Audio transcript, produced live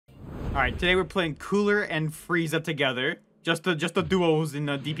Alright, today we're playing Cooler and Frieza together. Just the duos in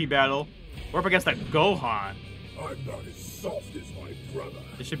the DP battle. We're up against a Gohan. I'm not as soft as my brother.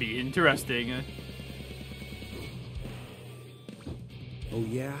 This should be interesting. Oh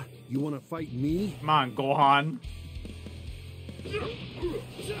yeah? You wanna fight me? Come on, Gohan.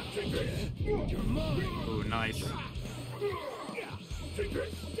 Ooh, nice.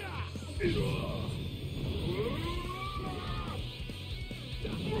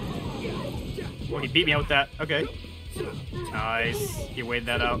 Oh, he beat me out with that. Okay. Nice. He weighed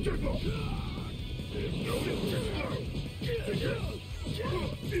that out.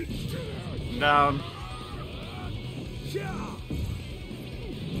 Down.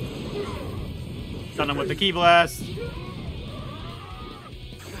 Stun him with the Ki Blast.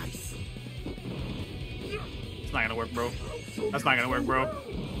 It's not gonna work, bro. That's not gonna work, bro.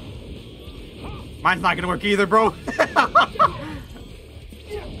 Mine's not gonna work either, bro.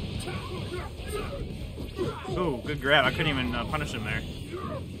 Ooh, good grab. I couldn't even punish him there.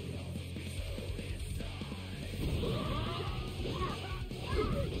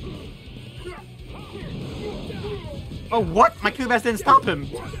 Oh, what? My Ki Blast didn't stop him.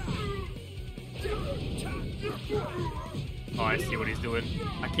 Oh, I see what he's doing.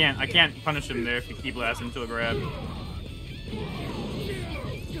 I can't punish him there if you Ki Blast into a grab.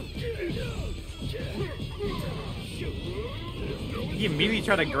 He immediately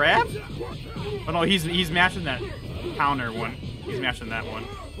tried to grab? Oh no, he's mashing that counter one. He's mashing that one.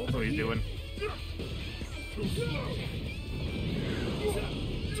 That's what he's doing.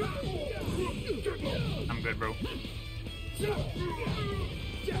 I'm good, bro.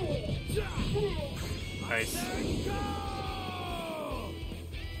 Nice.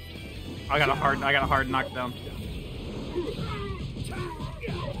 I got a hard knockdown.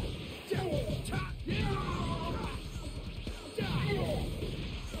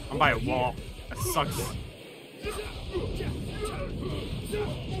 I'm by a wall. That sucks.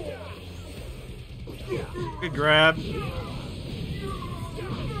 Good grab.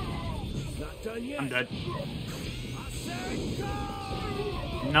 I'm dead.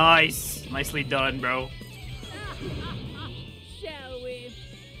 Nice. Nicely done, bro. Shall we?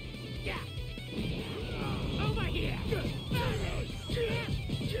 Yeah. Over here.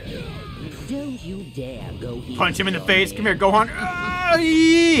 Don't you dare go easy. Punch him in the face. Come here, Gohan.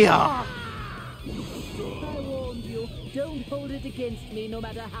 Yeah. I warned you. Don't hold it against me, no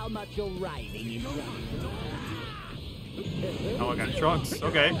matter how much you're riding in. Oh, I got Trunks.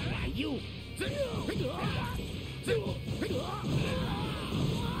 Okay.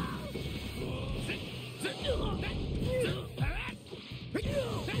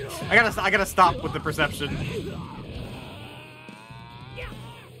 I gotta stop with the perception.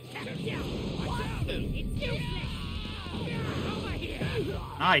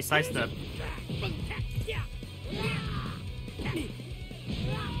 Nice, side step.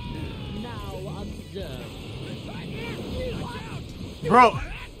 Bro,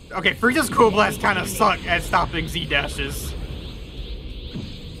 okay, Frieza's Cool Blast kind of suck at stopping Z dashes.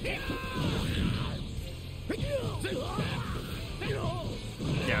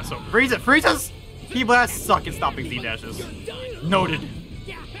 Yeah, so Frieza's Ki Blasts suck at stopping Z dashes. Noted.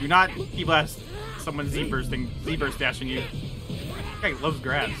 Do not Ki Blast someone Z burst dashing you. This guy loves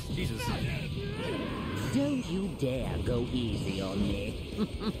grabs. Jesus. Don't you dare go easy on me.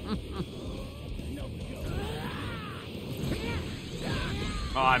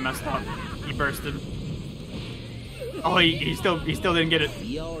 Oh, I messed up. He bursted. Oh, he still didn't get it.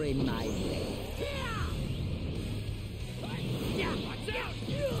 You're in my way.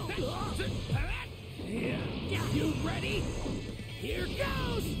 You ready? Here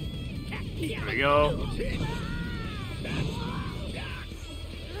goes. There we go.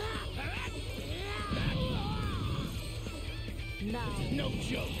 No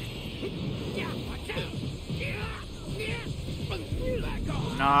joke.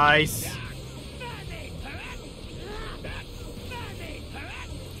 Nice.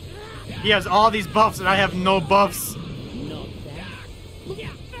 He has all these buffs and I have no buffs.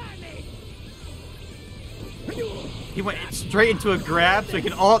 He went straight into a grab so he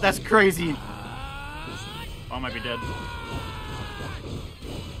can all. That's crazy. Oh, I might be dead.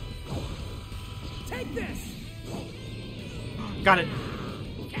 Take this. Got it.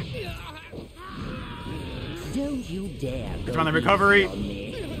 Don't you dare. It's on the recovery.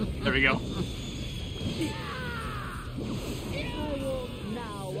 There we go. I will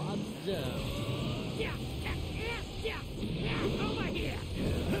now observe. Over here.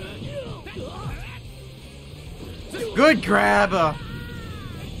 Good grab.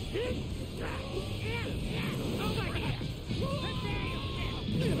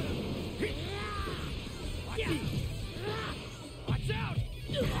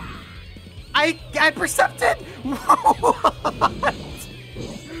 I percepted. What?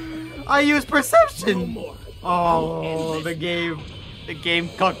 I used perception. Oh, the game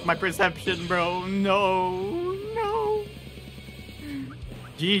cucked my perception, bro. No.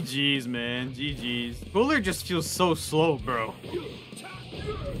 GG's, man. GG's. Cooler just feels so slow, bro.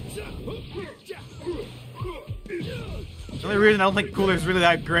 The only reason I don't think Cooler's really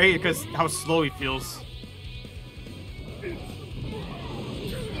that great is because how slow he feels.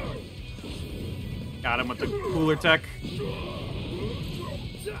 Got him with the Cooler tech.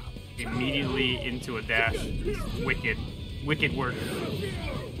 Immediately into a dash. Wicked. Wicked work.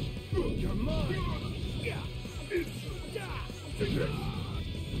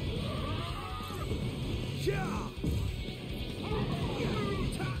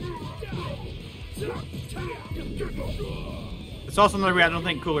 It's also another way I don't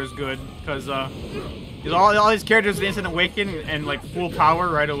think Cooler's good, because all these characters with instant awaken and like full power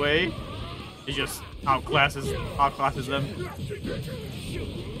right away, it just outclasses them.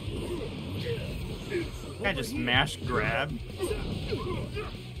 I just mash grab.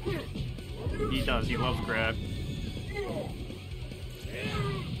 He does. He loves grab.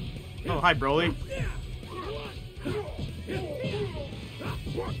 Oh, hi, Broly.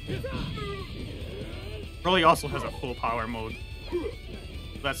 Broly also has a full power mode.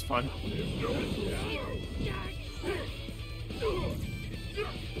 That's fun.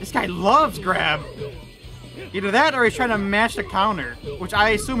 This guy loves grab. Either that or he's trying to mash the counter, which I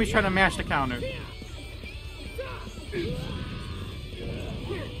assume he's trying to mash the counter.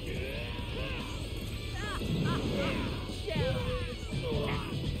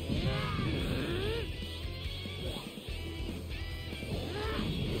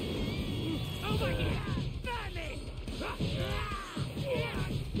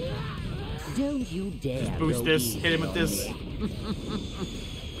 Don't you dare. Just boost this, hit him with this. I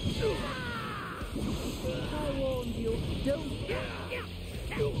warned you. Don't.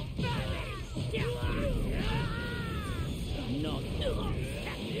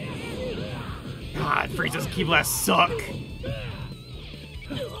 God, Frieza's Ki Blasts suck.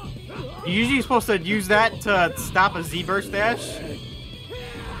 You're usually supposed to use that to stop a Z-Burst dash.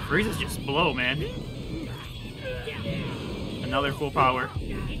 Frieza's just blow, man. Another full power.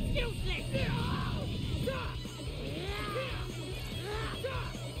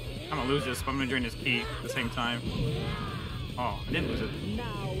 I'm gonna lose this, but I'm gonna drain his Ki at the same time. Oh, I didn't lose it.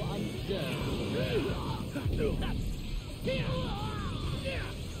 Now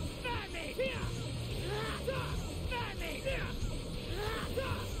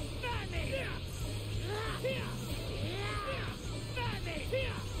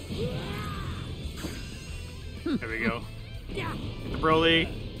There we go. The Broly.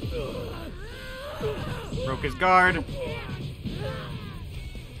 Broke his guard.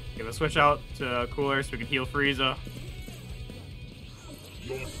 Okay, let's switch out to Cooler so we can heal Frieza.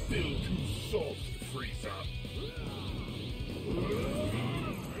 You're still too soft, Frieza.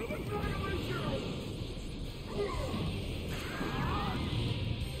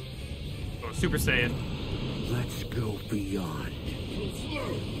 Oh, Super Saiyan. Let's go beyond.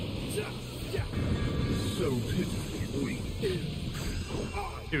 So pitifully weak.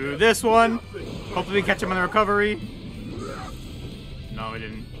 Do this one. Hopefully we catch him on the recovery. No, we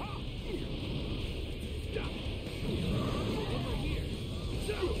didn't.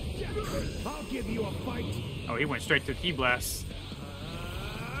 I'll give you a fight. Oh, he went straight to Ki Blast.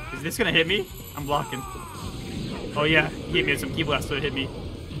 Is this gonna hit me? I'm blocking. Oh yeah, he gave me some Ki Blast so it hit me.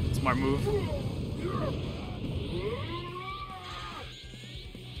 Smart move.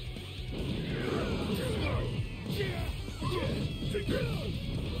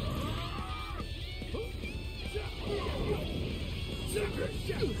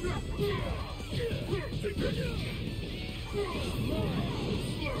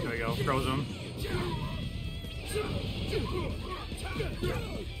 There we go, froze him.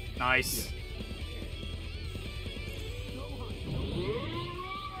 Nice.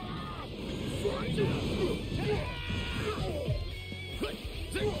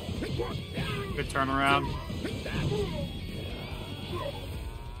 Good turnaround.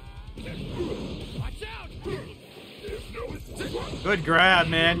 Good grab,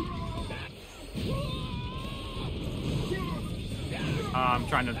 man. I'm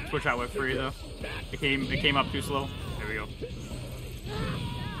trying to switch out with Frieza. It came up too slow. There we go.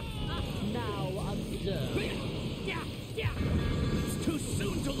 Now observe. It's too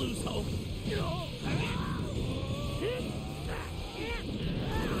soon to lose hope.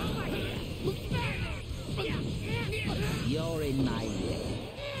 You're in my way.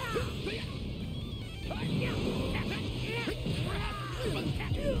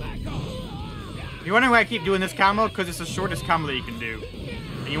 You're wondering why I keep doing this combo? Because it's the shortest combo that you can do.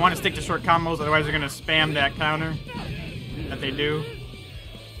 And you want to stick to short combos, otherwise they're going to spam that counter that they do.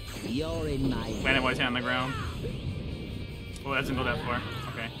 You're in my way. Landed while he's on the ground. Oh, that doesn't go that far.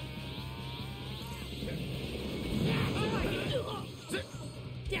 Okay.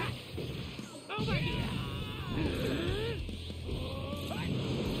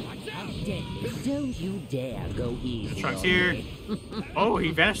 Don't you dare go easy. Trunks here. Oh,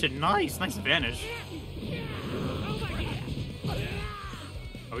 he vanished it. Nice. Nice vanish.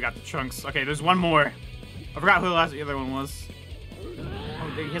 Oh, we got the Trunks. Okay, there's one more. I forgot who the other one was. Oh,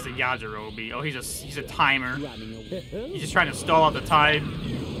 he has a Yajirobe. Oh, he's a timer. He's just trying to stall out the time.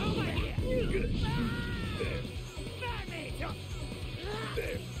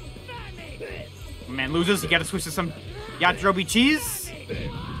 When man loses, you gotta switch to some Yajirobe cheese.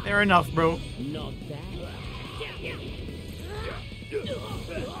 Fair enough, bro. Not bad.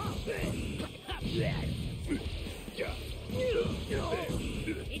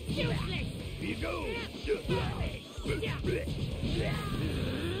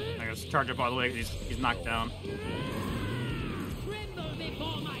 I gotta charge up all the way because he's knocked down.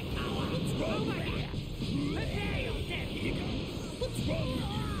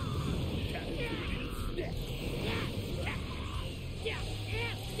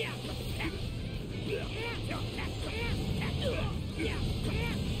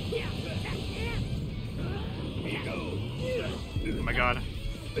 Oh my god.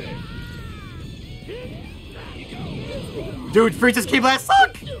 Dude, Frieza's Key Blast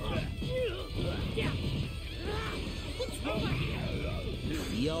suck!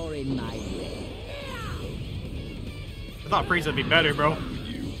 You're in my way. I thought Frieza would be better, bro.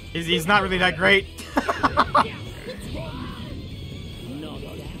 He's not really that great.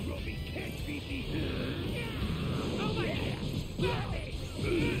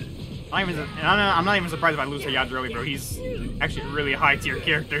 I'm not even surprised if I lose to Yajirobe, bro. He's actually a really high tier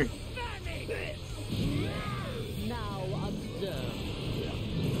character.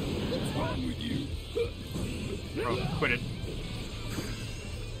 Bro, quit it.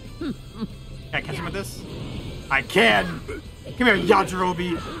 Can I catch him with this? I can! Come here,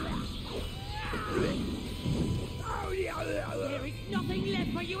 Yajirobe! There is nothing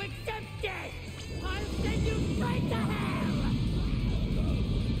left for you except death! I'll send you straight to hell!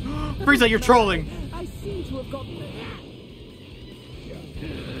 Frieza, you're trolling! I seem to have gotten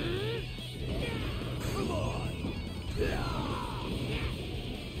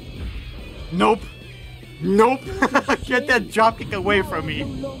Nope! Nope! Get that dropkick away from me!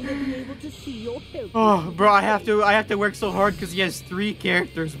 Oh, bro, I have to work so hard because he has 3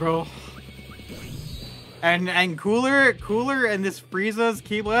 characters, bro. And Cooler and this Frieza's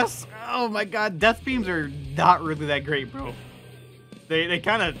Key Blast. Oh my god, Death Beams are not really that great, bro. They're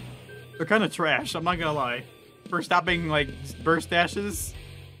kind of trash. I'm not gonna lie. For stopping like burst dashes,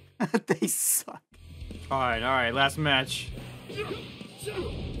 they suck. All right, last match.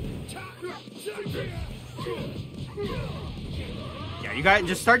 Yeah, you guys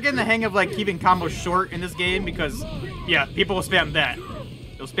just start getting the hang of like keeping combos short in this game because, yeah, people will spam that.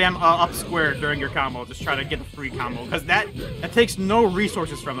 They'll spam up square during your combo, just try to get the free combo because that takes no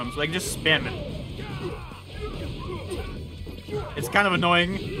resources from them, so they can just spam it. It's kind of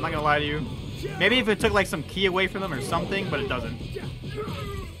annoying. I'm not gonna lie to you. Maybe if it took like some key away from them or something, but it doesn't.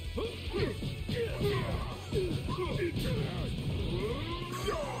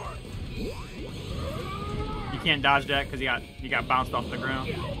 You can't dodge that because you got bounced off the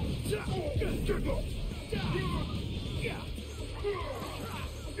ground.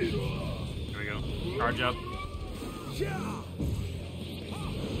 There we go. Charge up.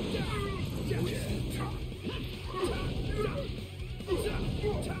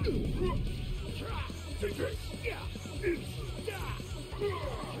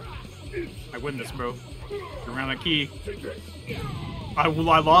 I win this, bro. Around the key. I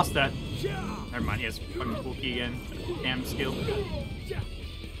lost that. Never mind, he has fucking cool key again. Damn skill.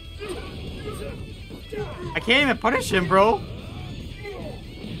 I can't even punish him, bro.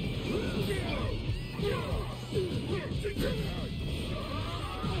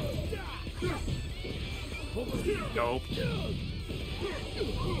 Nope.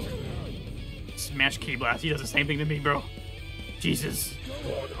 Smash Key Blast. He does the same thing to me, bro. Jesus.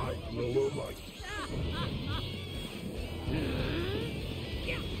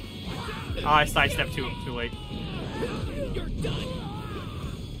 Oh, I sidestepped too late.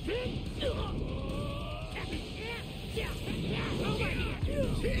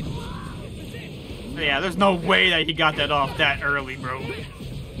 Yeah, there's no way that he got that off that early, bro.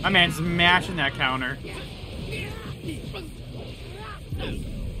 My man's mashing that counter.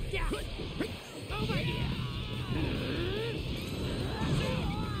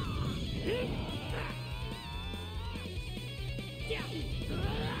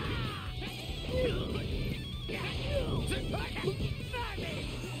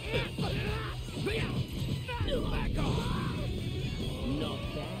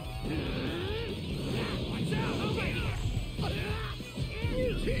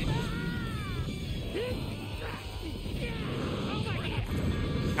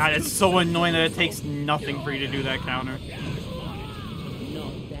 God, it's so annoying that it takes nothing for you to do that counter.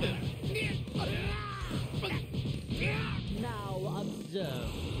 Not bad. Now observe.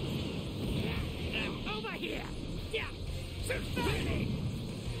 Over here.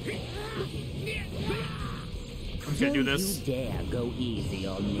 I'm just gonna do this. Don't you dare go easy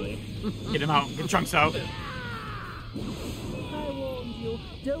on me. Get him out. Get Chunks out. I warned you.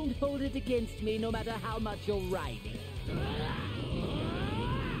 Don't hold it against me, no matter how much you're riding.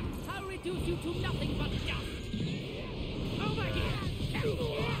 I'll reduce you to nothing but dust. Over here.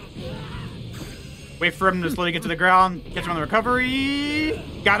 Wait for him to slowly get to the ground. Catch him on the recovery.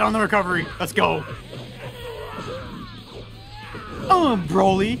 Got on the recovery. Let's go. Oh,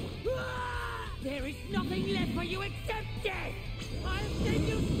 Broly. There is nothing left for you except death. I'll send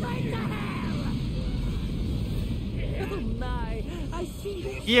you straight to hell. Oh my, I see.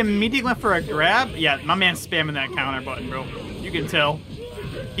 He immediately went for a grab. Yeah, my man's spamming that counter button, bro. You can tell.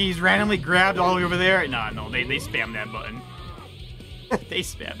 He's randomly grabbed all the way over there. Nah, no, they spam that button. They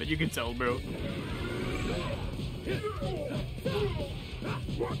spam it. You can tell, bro.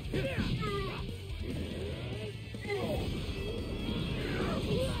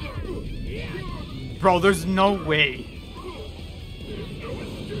 Bro, there's no way.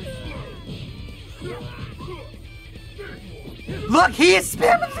 Look, he is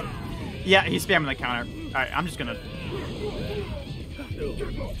spamming the... Yeah, he's spamming the counter. Alright, I'm just gonna...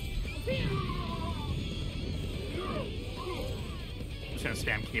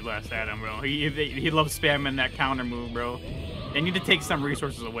 spam Key Blast at him, bro. He loves spamming that counter move, bro. They need to take some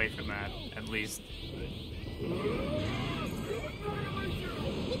resources away from that, at least.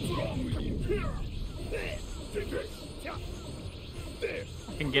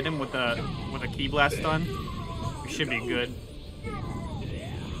 I can get him with a Key Blast stun. We should be good.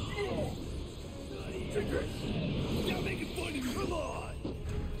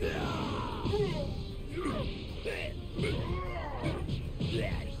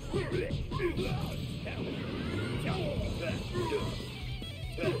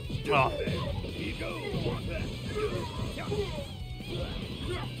 Oh.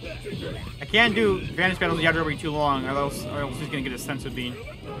 I can't do advantage battles with Yadro too long, or else he's gonna get a sense of being.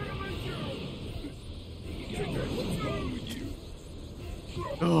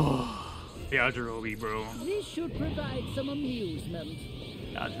 Oh, Yajirobe, bro. This should provide some amusement.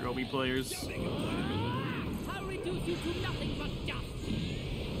 Yajirobe players. I'll reduce you to nothing but dust.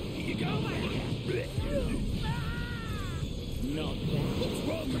 Not bad.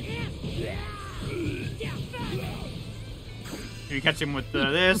 You catch him with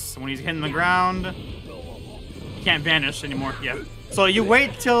this when he's hitting the ground. He can't vanish anymore. Yeah. So you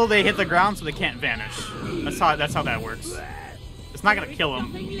wait till they hit the ground so they can't vanish. That's how that works. It's not gonna kill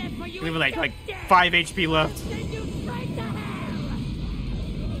him. Leave like 5 HP left.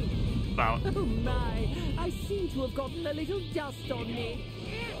 About. Oh my, I seem to have gotten a little dust on me.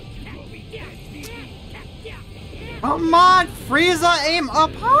 Come on, Frieza, aim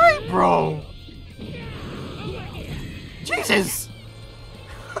up high, bro. Jesus.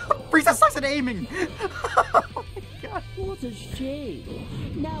 Frieza sucks at aiming. Oh my God. What a shame.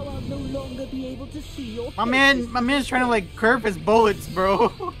 Now I'll no longer be able to see your My man's trying to like curve his bullets,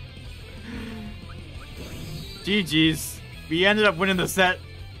 bro. GG's. We ended up winning the set.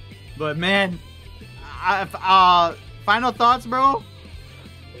 But man, final thoughts, bro.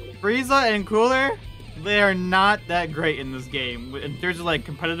 Frieza and Cooler, they are not that great in this game. In terms of like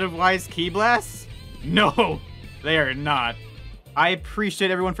competitive-wise Key Blasts, no, they are not. I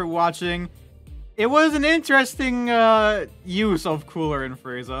appreciate everyone for watching. It was an interesting use of Cooler and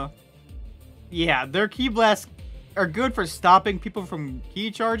Frieza. Yeah, their Key Blasts are good for stopping people from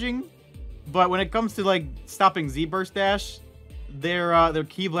key charging, but when it comes to like stopping Z-Burst Dash, their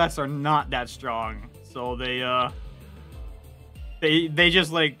Key Blasts are not that strong. So they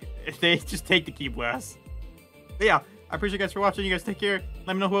just take the Key Blast. But yeah, I appreciate you guys for watching. You guys take care.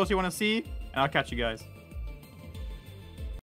 Let me know who else you want to see, and I'll catch you guys.